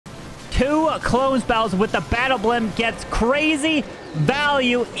2 clone spells with the battle blimp gets crazy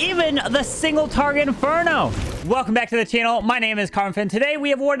value, even the single target Inferno. Welcome back to the channel. My name is Carbonfin. Today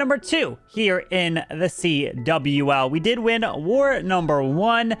we have war number 2 here in the CWL. We did win war number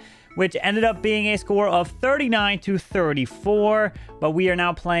 1, which ended up being a score of 39 to 34. But we are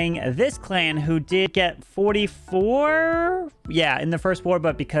now playing this clan who did get 44. Yeah, in the first war,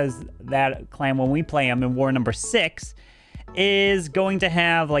 but because that clan, when we play them in war number 6, is going to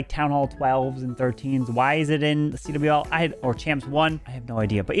have like Town Hall 12s and 13s. Why is it in the CWL? Or Champs 1? I have no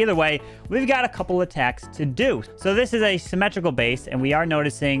idea. But either way, we've got a couple attacks to do. So this is a symmetrical base, and we are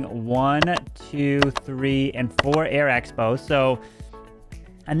noticing 1, 2, 3, and 4 air expos. So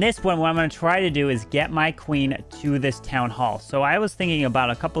on this one, what I'm going to try to do is get my queen to this town hall. So I was thinking about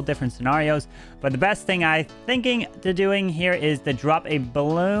a couple different scenarios, but the best thing I'm thinking to doing here is to drop a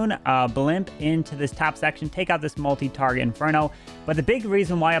balloon blimp into this top section, take out this multi-target Inferno. But the big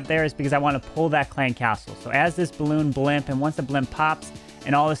reason why up there is because I want to pull that clan castle. So as this balloon blimp, and once the blimp pops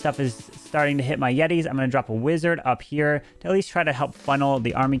and all this stuff is starting to hit my Yetis, I'm going to drop a wizard up here to at least try to help funnel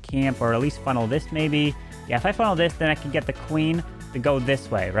the army camp, or at least funnel this maybe. Yeah, if I funnel this, then I can get the queen to go this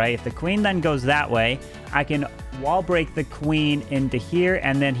way, right? If the queen then goes that way, I can wall break the queen into here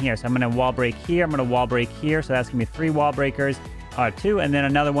and then here. So I'm going to wall break here, I'm going to wall break here. So that's going to be 3 wall breakers, 2, and then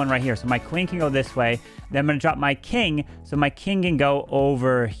another one right here. So my queen can go this way. Then I'm going to drop my king, so my king can go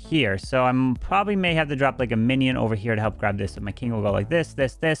over here. So I'm probably may have to drop like a minion over here to help grab this. So my king will go like this,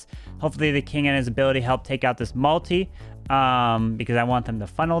 this, this. Hopefully the king and his ability help take out this multi, because I want them to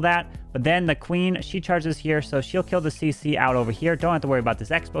funnel that. But then the queen, she charges here, so she'll kill the CC out over here. Don't have to worry about this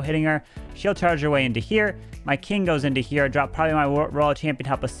expo hitting her. She'll charge her way into here. My king goes into here. Drop probably my royal champion,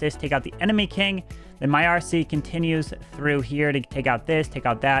 help assist, take out the enemy king. Then my RC continues through here to take out this, take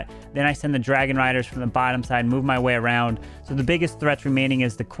out that. Then I send the dragon riders from the bottom side, move my way around. So the biggest threats remaining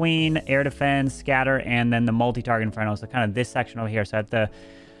is the queen, air defense, scatter, and then the multi-target Inferno. So kind of this section over here. So I have to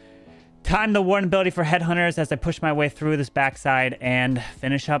time the warden ability for headhunters as I push my way through this backside and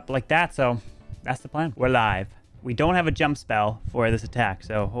finish up like that. So that's the plan. We're live. We don't have a jump spell for this attack,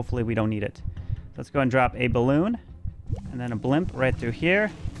 so hopefully we don't need it. So let's go and drop a balloon and then a blimp right through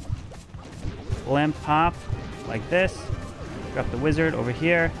here. Blimp pop like this. Drop the wizard over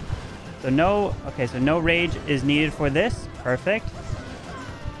here. So no rage is needed for this. Perfect.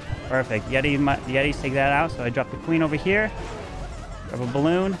 Perfect. Yetis take that out. So I drop the queen over here. Drop a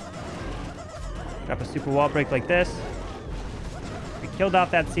balloon. Drop a super wall break like this. We killed off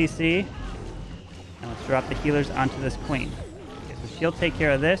that CC. And let's drop the healers onto this queen. Okay, so she'll take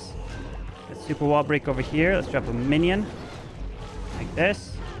care of this. Get super wall break over here. Let's drop a minion like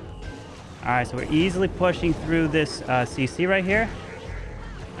this. Alright, so we're easily pushing through this CC right here.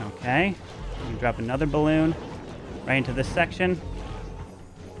 Okay. We drop another balloon right into this section.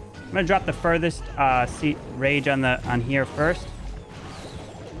 I'm going to drop the furthest rage on here first.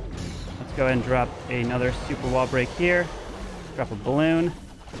 Let's go ahead and drop another super wall break here. Drop a balloon.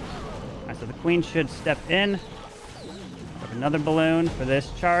 Alright, so the queen should step in. Drop another balloon for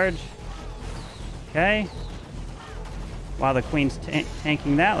this charge. Okay. While the queen's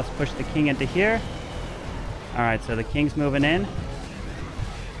tanking that, let's push the king into here. Alright, so the king's moving in.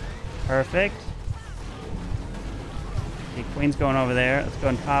 Perfect. The queen's going over there. Let's go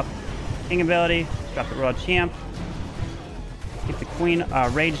and pop king ability. Let's drop the royal champ. Keep the queen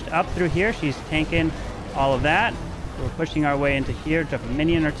raged up through here. She's tanking all of that. So we're pushing our way into here. Drop a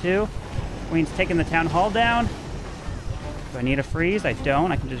minion or 2. Queen's taking the town hall down. Do I need a freeze? I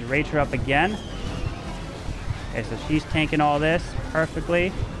don't. I can just rage her up again. Okay, so she's tanking all this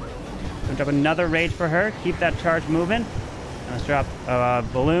perfectly. So drop another rage for her. Keep that charge moving. And let's drop a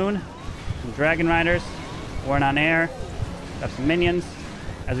balloon, some dragon riders, warren on air, drop some minions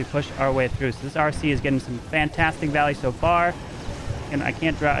as we push our way through. So this RC is getting some fantastic value so far. And I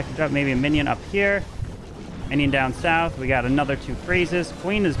can drop maybe a minion up here, minion down south. We got another 2 freezes.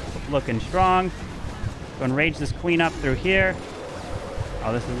 Queen is looking strong. Go and rage this queen up through here.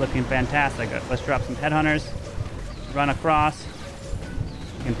 Oh, this is looking fantastic. Let's drop some headhunters. Run across.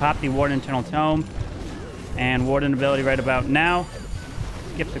 You can pop the Warden Internal Tome and Warden ability right about now.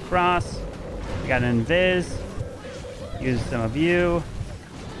 Skip the cross. We got an invis. Use some of you.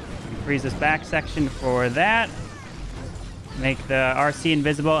 We can freeze this back section for that. Make the RC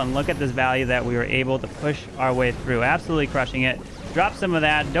invisible, and look at this value that we were able to push our way through. Absolutely crushing it. Drop some of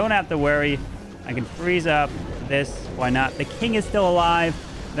that. Don't have to worry. I can freeze up this. Why not? The king is still alive.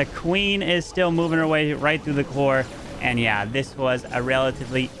 The queen is still moving her way right through the core. And yeah, this was a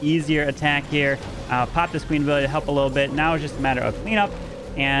relatively easier attack here. Pop this queen ability to help a little bit. Now it's just a matter of cleanup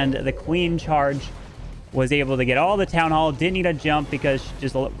and the queen charge was able to get all the town hall. Didn't need a jump because she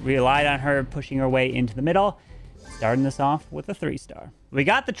just relied on her pushing her way into the middle. Starting this off with a 3-star. We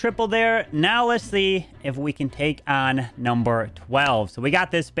got the triple there. Now let's see if we can take on number 12. So we got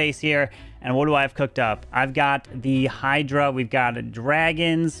this base here. And what do I have cooked up? I've got the Hydra. We've got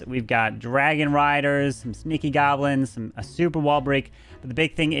dragons. We've got dragon riders, some sneaky goblins, a super wall break. But the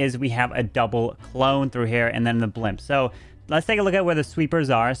big thing is we have a double clone through here and then the blimp. So let's take a look at where the sweepers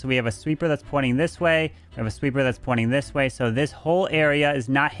are. So we have a sweeper that's pointing this way. We have a sweeper that's pointing this way. So this whole area is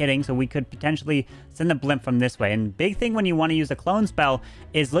not hitting. So we could potentially send the blimp from this way. And big thing when you want to use a clone spell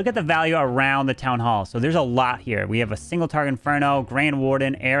is look at the value around the town hall. So there's a lot here. We have a single target inferno, Grand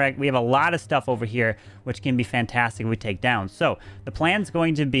Warden, Eric. We have a lot of stuff over here, which can be fantastic if we take down. So the plan's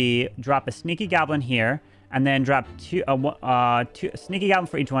going to be drop a sneaky goblin here. And then drop two sneaky goblin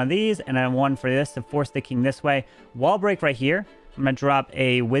for each one of these, and then one for this to force the king this way. Wall break right here. I'm going to drop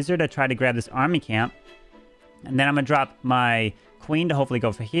a wizard to try to grab this army camp. And then I'm going to drop my queen to hopefully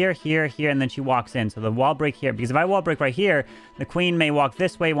go for here, here, here, and then she walks in. So the wall break here, because if I wall break right here, the queen may walk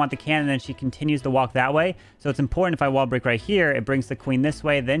this way, want the cannon, and then she continues to walk that way. So it's important if I wall break right here, it brings the queen this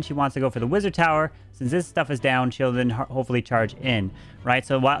way, then she wants to go for the wizard tower. Since this stuff is down, she'll then hopefully charge in, right?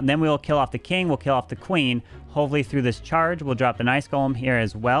 So then we'll kill off the king, we'll kill off the queen. Hopefully through this charge, we'll drop the nice golem here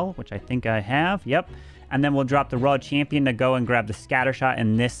as well, which I think I have, yep. And then we'll drop the Royal Champion to go and grab the scatter shot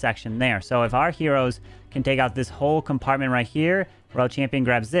in this section there. So if our heroes can take out this whole compartment right here, Royal Champion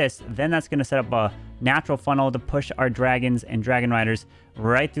grabs this, then that's going to set up a natural funnel to push our dragons and dragon riders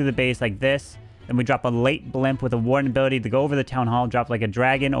right through the base like this. Then we drop a late blimp with a warden ability to go over the town hall, drop like a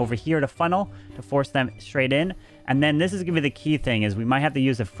dragon over here to funnel to force them straight in. And then this is going to be the key thing is we might have to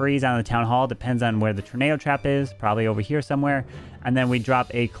use a freeze on the town hall. Depends on where the tornado trap is, probably over here somewhere. And then we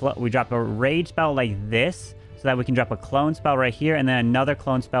drop a rage spell like this so that we can drop a clone spell right here and then another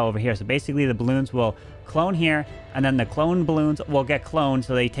clone spell over here. So basically the balloons will clone here and then the clone balloons will get cloned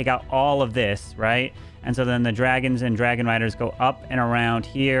so they take out all of this, right? And so then the dragons and dragon riders go up and around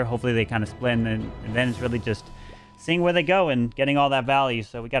here. Hopefully they kind of split and then it's really just seeing where they go and getting all that value.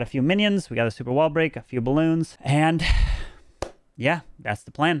 So we got a few minions, we got a super wall break, a few balloons, and yeah, that's the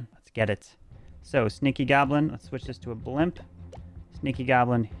plan. Let's get it. So sneaky goblin, let's switch this to a blimp. Sneaky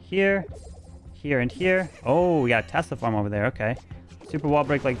goblin here, here, and here. Oh, we got a Tesla farm over there. Okay. Super wall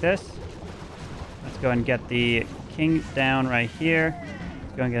break like this. Let's go and get the king down right here.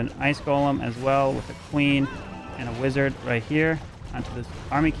 Let's go and get an ice golem as well with a queen and a wizard right here onto this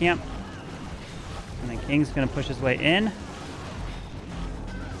army camp. And then king's going to push his way in.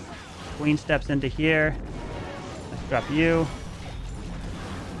 Queen steps into here. Let's drop you.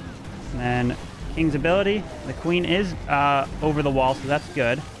 And then king's ability. The queen is over the wall, so that's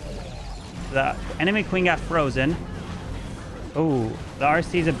good. The enemy queen got frozen. Oh, the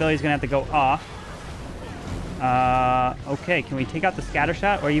RC's ability is going to have to go off. Okay, can we take out the scatter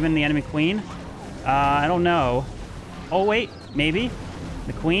shot or even the enemy queen? I don't know. Oh, wait, maybe.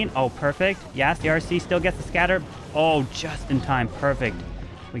 The queen. Oh, perfect. Yes, the RC still gets the scatter. Oh, just in time. Perfect.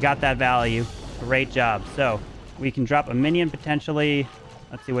 We got that value. Great job. So we can drop a minion potentially.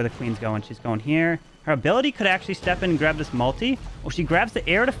 Let's see where the queen's going. She's going here. Her ability could actually step in and grab this multi. Oh, she grabs the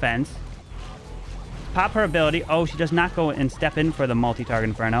air defense. Pop her ability. Oh, she does not go and step in for the multi-target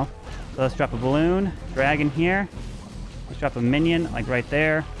inferno. So let's drop a balloon. Dragon here. Let's drop a minion like right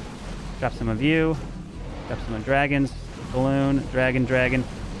there. Drop some of you. Drop some of dragons. Balloon. Dragon. Dragon.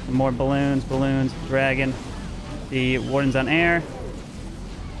 Some more balloons. Balloons. Dragon. The warden's on air.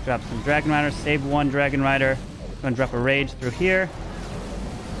 Drop some dragon riders. Save one dragon rider. I'm going to drop a rage through here.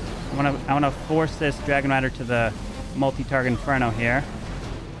 I want to force this dragon rider to the multi-target inferno here.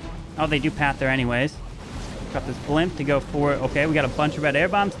 Oh, they do path there anyways. Drop this blimp to go forward. Okay, we got a bunch of red air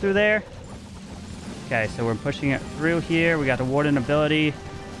bombs through there. Okay, so we're pushing it through here. We got the warden ability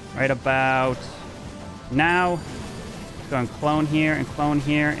right about now. Let's go and clone here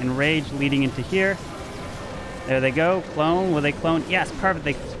and rage leading into here. There they go. Clone. Will they clone? Yes, perfect.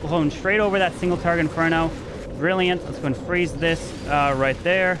 They clone straight over that single target inferno. Brilliant. Let's go and freeze this right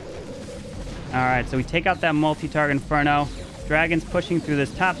there. All right, so we take out that multi-target inferno. Dragons pushing through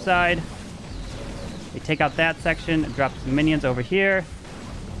this top side. We take out that section, drop some minions over here.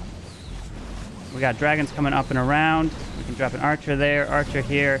 We got dragons coming up and around. We can drop an archer there, archer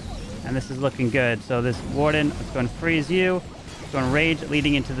here, and this is looking good. So this warden, let's go and freeze you. Let's go and rage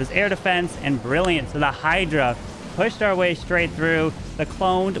leading into this air defense, and brilliant. So the Hydra pushed our way straight through. The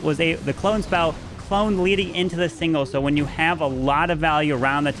clone spell cloned leading into the single. So when you have a lot of value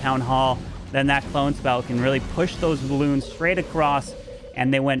around the town hall, then that clone spell can really push those balloons straight across,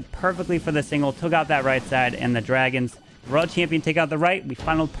 and they went perfectly for the single, took out that right side, and the dragons Royal Champion take out the right. We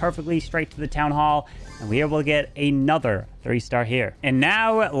funneled perfectly straight to the Town Hall, and we are able to get another 3-star here. And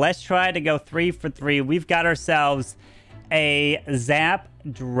now let's try to go 3 for 3. We've got ourselves a Zap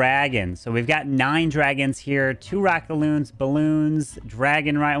Dragon. So we've got 9 dragons here, 2 Rocket Loons, Balloons,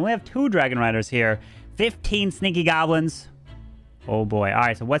 Dragon Rider. We have 2 Dragon Riders here, 15 Sneaky Goblins. Oh boy. All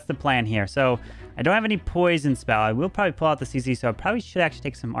right, so what's the plan here? So I don't have any poison spell. I will probably pull out the CC, so I probably should actually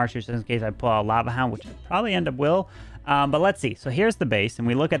take some archers just in case I pull out a Lava Hound, which I probably end up will. But let's see. So here's the base, and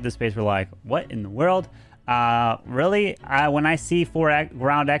we look at this base, we're like, what in the world? Really, when I see 4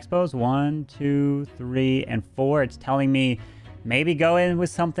 ground expos, 1, 2, 3, and 4, it's telling me maybe go in with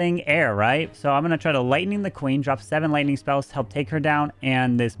something air, right? So I'm going to try to lightning the queen, drop 7 lightning spells to help take her down,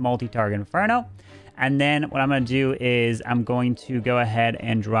 and this multi-target inferno. And then what I'm going to do is I'm going to go ahead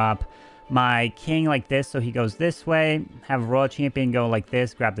and drop my king like this, so he goes this way, have Royal Champion go like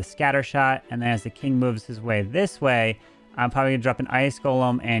this, grab the scatter shot, and then as the king moves his way this way, I'm probably going to drop an ice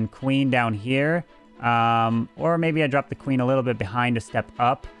golem and queen down here. Or maybe I drop the queen a little bit behind to step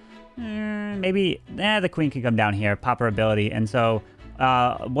up. Maybe the queen can come down here, pop her ability. And so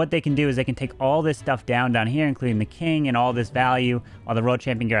what they can do is they can take all this stuff down here, including the king and all this value, while the Royal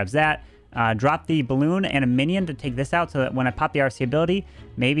Champion grabs that. Drop the balloon and a minion to take this out so that when I pop the RC ability,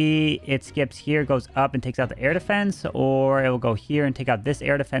 maybe it skips here, goes up and takes out the air defense, or it will go here and take out this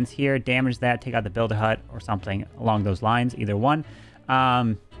air defense here, damage that, take out the builder hut or something along those lines, either one.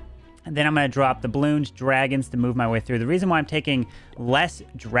 And then I'm going to drop the balloons, dragons to move my way through. The reason why I'm taking less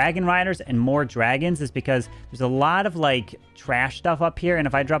dragon riders and more dragons is because there's a lot of like trash stuff up here. And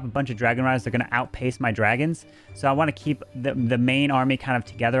if I drop a bunch of dragon riders, they're going to outpace my dragons. So I want to keep the main army kind of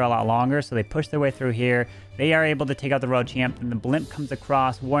together a lot longer. So they push their way through here. They are able to take out the road champ. And the blimp comes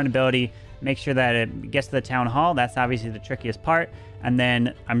across, warren ability, make sure that it gets to the town hall. That's obviously the trickiest part. And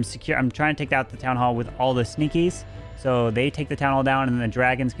then I'm trying to take out the town hall with all the sneakies. So they take the town hall down, and then the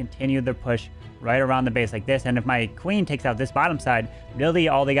dragons continue their push right around the base like this. And if my queen takes out this bottom side, really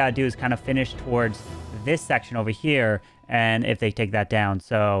all they got to do is kind of finish towards this section over here, and if they take that down.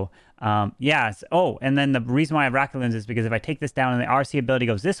 So, yeah. Oh, and then the reason why I have Rocket Loons is because if I take this down and the RC ability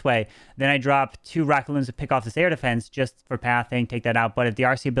goes this way, then I drop 2 Rocket Loons to pick off this air defense just for pathing, take that out. But if the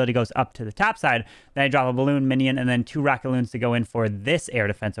RC ability goes up to the top side, then I drop a balloon minion and then 2 Rocket Loons to go in for this air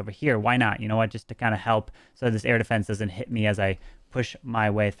defense over here. Why not? You know what? Just to kind of help so this air defense doesn't hit me as I push my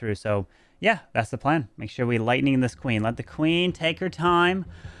way through. So, yeah, that's the plan. Make sure we lightning this queen. Let the queen take her time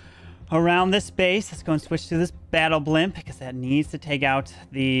around this base. Let's go and switch to this battle blimp because that needs to take out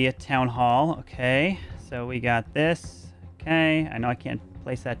the town hall. Okay, so we got this. Okay, I know I can't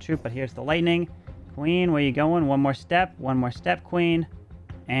place that troop, but here's the lightning. Queen, where you going? One more step, queen.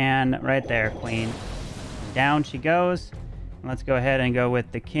 And right there, queen. Down she goes. Let's go ahead and go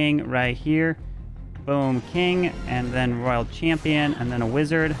with the king right here. Boom, king, and then royal champion, and then a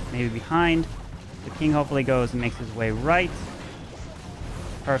wizard, maybe behind. The king hopefully goes and makes his way right.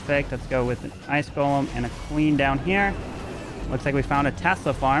 Perfect. Let's go with an ice golem and a queen down here. Looks like we found a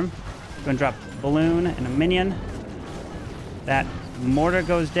Tesla farm. We're going to drop a balloon and a minion. That mortar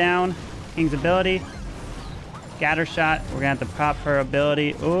goes down. King's ability. Scatter shot. We're going to have to prop her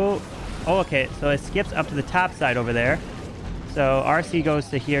ability. Oh, okay. So it skips up to the top side over there. So RC goes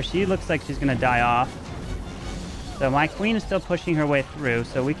to here. She looks like she's going to die off. So my queen is still pushing her way through.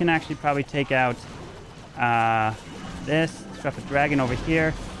 So we can actually probably take out this. Drop a dragon over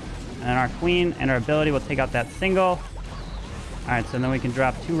here, and our queen and our ability will take out that single. All right, so then we can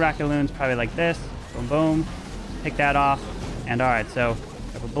drop 2 Rocket Loons, probably like this. Boom, boom. Pick that off. And all right, so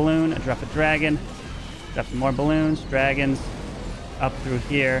drop a balloon, drop a dragon, drop some more balloons, dragons, up through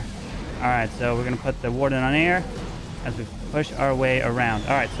here. All right, so we're gonna put the warden on air as we push our way around.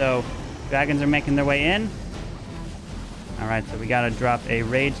 All right, so dragons are making their way in. All right, so we gotta drop a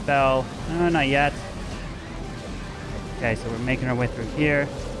rage spell. No, not yet. Okay, so we're making our way through here.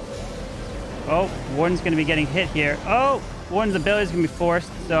 Oh, warden's going to be getting hit here. Oh, warden's ability is going to be forced,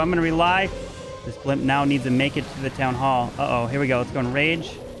 so I'm going to rely. This blimp now needs to make it to the town hall. Uh-oh, here we go. Let's go and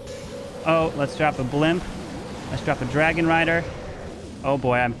rage. Oh, let's drop a blimp. Let's drop a dragon rider. Oh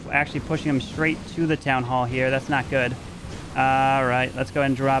boy, I'm actually pushing him straight to the town hall here. That's not good. All right, let's go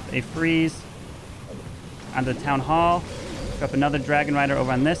ahead and drop a freeze onto the town hall. Drop another dragon rider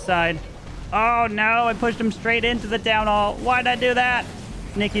over on this side. Oh no, I pushed him straight into the town hall. Why'd I do that?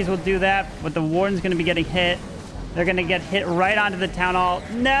 Sneakies will do that, but the warden's going to be getting hit. They're going to get hit right onto the town hall.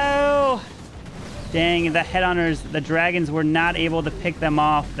 No! Dang, the headhunters, the dragons were not able to pick them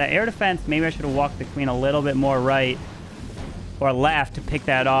off. The air defense, maybe I should have walked the queen a little bit more right or left to pick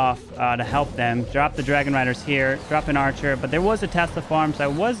that off to help them. Drop the dragon riders here, drop an archer, but there was a Tesla farm, so I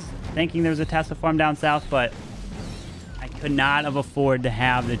was thinking there was a Tesla farm down south, but could not have afforded to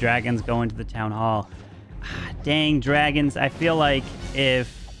have the dragons go into the town hall. Dang, dragons. I feel like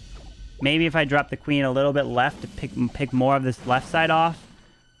maybe if I drop the queen a little bit left to pick more of this left side off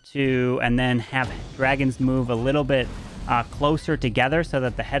and then have dragons move a little bit closer together so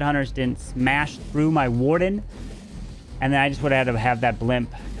that the headhunters didn't smash through my warden. And then I just would have had to have that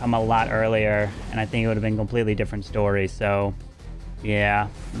blimp come a lot earlier, and I think it would have been a completely different story. So, yeah,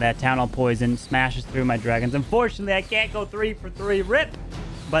 that town hall poison smashes through my dragons. Unfortunately, I can't go 3 for 3, rip!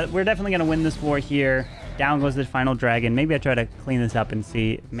 But we're definitely going to win this war here. Down goes the final dragon. Maybe I try to clean this up and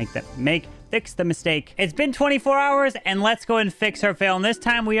fix the mistake. It's been 24 hours, and let's go and fix our fail. And this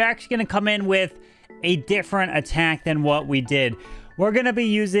time, we are actually going to come in with a different attack than what we did. We're going to be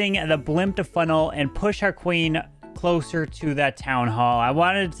using the blimp to funnel and push our queen closer to that town hall. I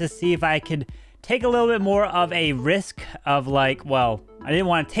wanted to see if I could take a little bit more of a risk of well, I didn't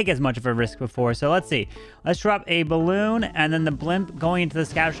want to take as much of a risk before. So let's see. Let's drop a balloon and then the blimp going into the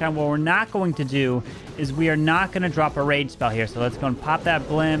scatter shot. What we're not going to do is we are not going to drop a rage spell here. So let's go and pop that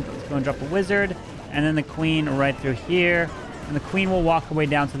blimp. Let's go and drop a wizard and then the queen right through here. And the queen will walk her way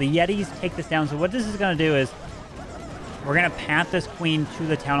down. So the Yetis take this down. So what this is going to do is we're going to path this queen to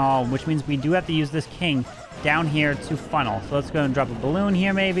the town hall, which means we do have to use this king down here to funnel. So let's go and drop a balloon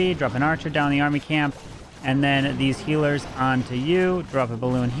here maybe, drop an archer down the army camp, and then these healers onto you, drop a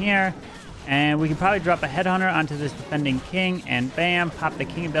balloon here, and we can probably drop a headhunter onto this defending king, and bam, pop the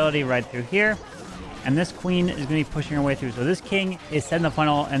king ability right through here. And this queen is going to be pushing her way through. So this king is setting the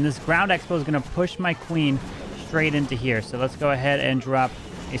funnel, and this ground expo is going to push my queen straight into here. So let's go ahead and drop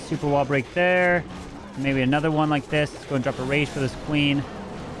a super wall break there, maybe another one like this. Let's go and drop a rage for this queen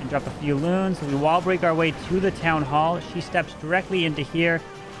and drop a few loons. So we wall break our way to the town hall. She steps directly into here.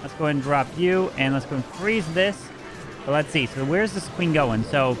 Let's go ahead and drop you, and let's go and freeze this. But let's see. So where's this queen going?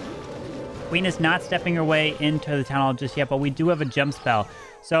 So queen is not stepping her way into the town hall just yet, but we do have a jump spell.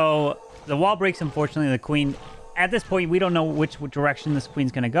 So the wall breaks, unfortunately, the queen. At this point, we don't know which direction this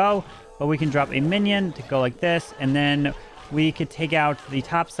queen's going to go, but we can drop a minion to go like this, and then we could take out the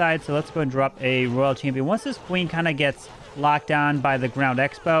top side. So let's go and drop a royal champion. Once this queen kind of gets locked on by the ground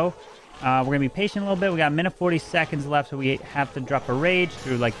expo, we're going to be patient a little bit. We got a minute 40 seconds left, so we have to drop a rage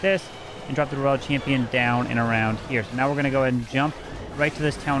through like this and drop the royal champion down and around here. So now we're going to go ahead and jump right to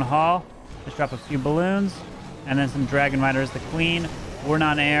this town hall. Let's drop a few balloons and then some dragon riders. The queen, we're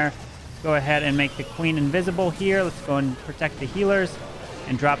not air. Let's go ahead and make the queen invisible here. Let's go and protect the healers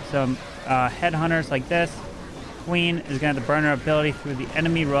and drop some headhunters like this. Queen is going to have to burn her ability through the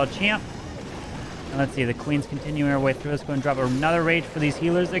enemy royal champ. And let's see, the queen's continuing her way through. Let's go and drop another rage for these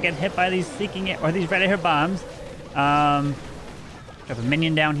healers. They're getting hit by these these red air bombs. Drop a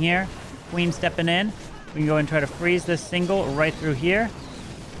minion down here. Queen stepping in. We can go and try to freeze this single right through here.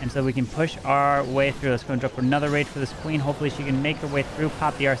 And so we can push our way through. Let's go and drop another rage for this queen. Hopefully she can make her way through,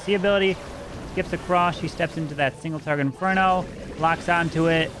 pop the RC ability. Skips across. She steps into that single target inferno. Locks onto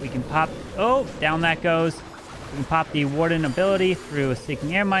it. We can pop. Oh, down that goes. We can pop the warden ability through a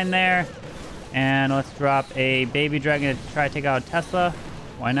seeking air mine there. And let's drop a baby dragon to try to take out a Tesla.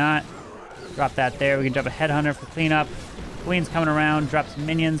 Why not? Drop that there. We can drop a headhunter for cleanup. Queen's coming around. Drop some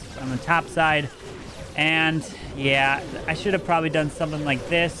minions on the top side. And yeah, I should have probably done something like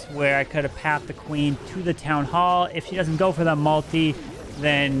this where I could have pathed the queen to the town hall. If she doesn't go for the multi,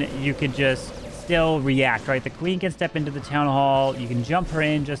 then you could just still react, right? The queen can step into the town hall. You can jump her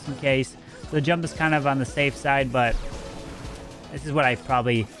in just in case. So the jump is kind of on the safe side, but this is what I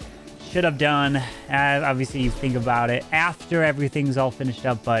probably should have done. Obviously, you think about it after everything's all finished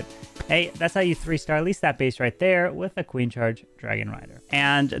up, but hey, that's how you 3-star at least that base right there with a Queen Charge Dragon Rider.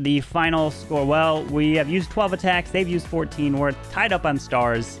 And the final score, well, we have used 12 attacks. They've used 14. We're tied up on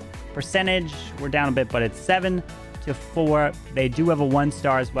stars. Percentage, we're down a bit, but it's 7-4. They do have a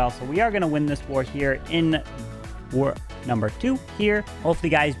 1-star as well. So we are going to win this war here in war number 2 here. Hopefully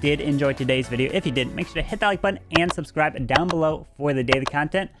you guys did enjoy today's video. If you did, make sure to hit that like button and subscribe down below for the daily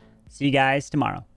content. See you guys tomorrow.